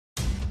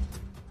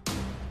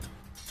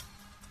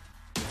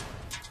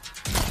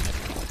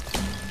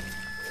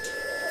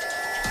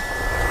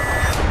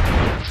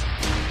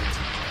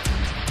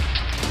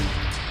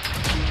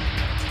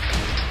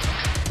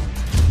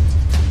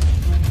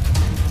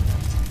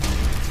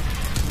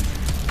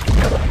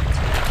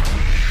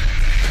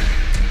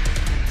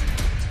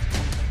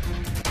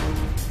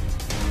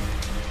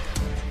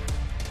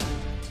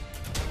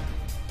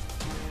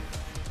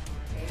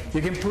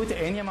You can put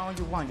any amount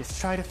you want,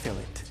 just try to fill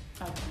it.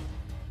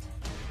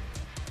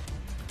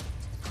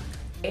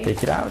 Okay.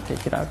 Take it out,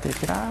 take it out,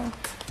 take it out.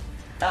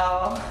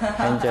 Oh.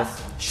 And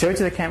just show it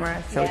to the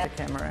camera, show it to the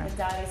camera. The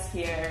dot is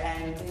here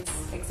and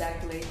it's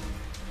exactly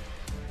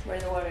where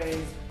the water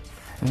is.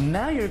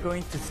 Now you're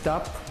going to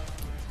stop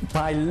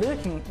by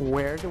looking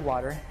where the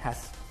water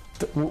has,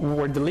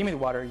 where the limit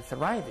water is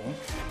arriving.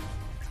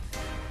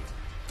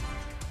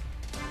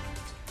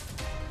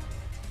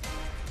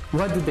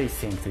 What do they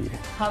sing to you?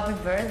 Happy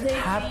birthday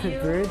Happy to you.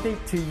 birthday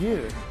to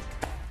you.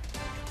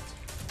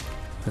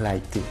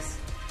 Like this.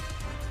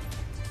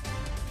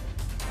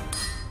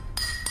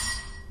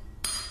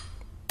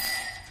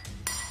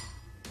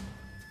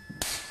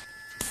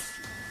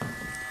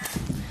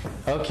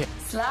 Okay.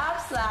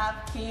 Slap,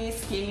 slap,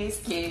 kiss, kiss,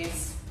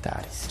 kiss.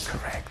 That is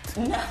correct.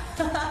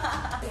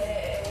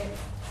 Okay.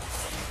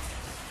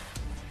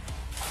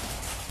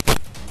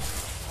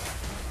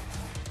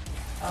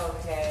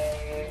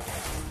 Okay.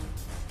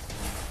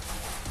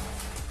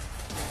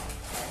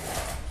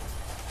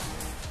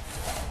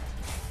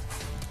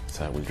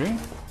 So I will drink.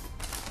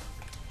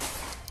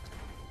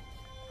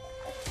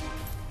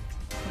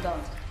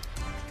 Don't.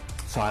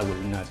 So I will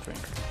not drink.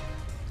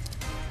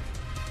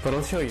 But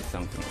I'll show you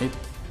something. It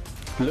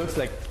looks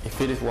like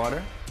if it is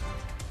water,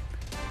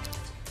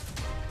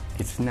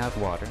 it's not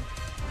water.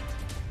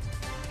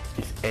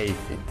 It's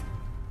acid.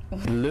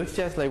 It looks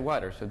just like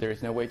water, so there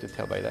is no way to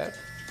tell by that.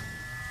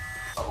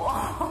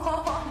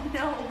 Oh,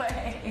 no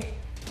way.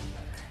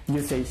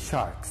 You say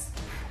sharks.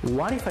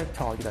 What if I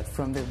told you that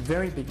from the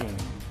very beginning,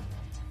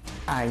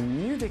 I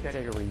knew the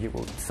category you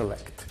would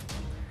select,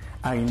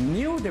 I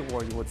knew the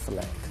word you would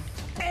select,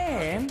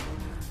 and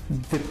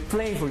the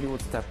place where you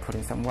would start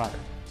putting some water?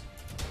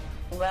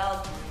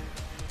 Well,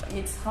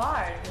 it's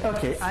hard.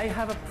 Okay, I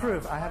have a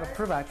proof. I have a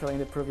proof actually,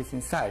 and the proof is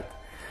inside.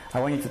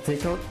 I want you to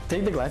take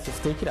the glass,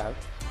 just take it out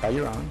by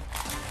your own,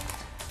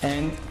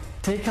 and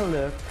take a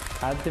look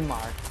at the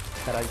mark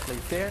that I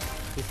placed there.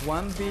 It's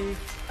one big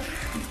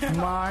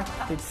mark.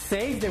 It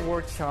says the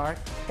word shark,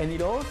 and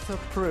it also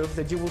proves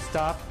that you will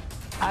stop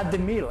at the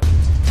middle.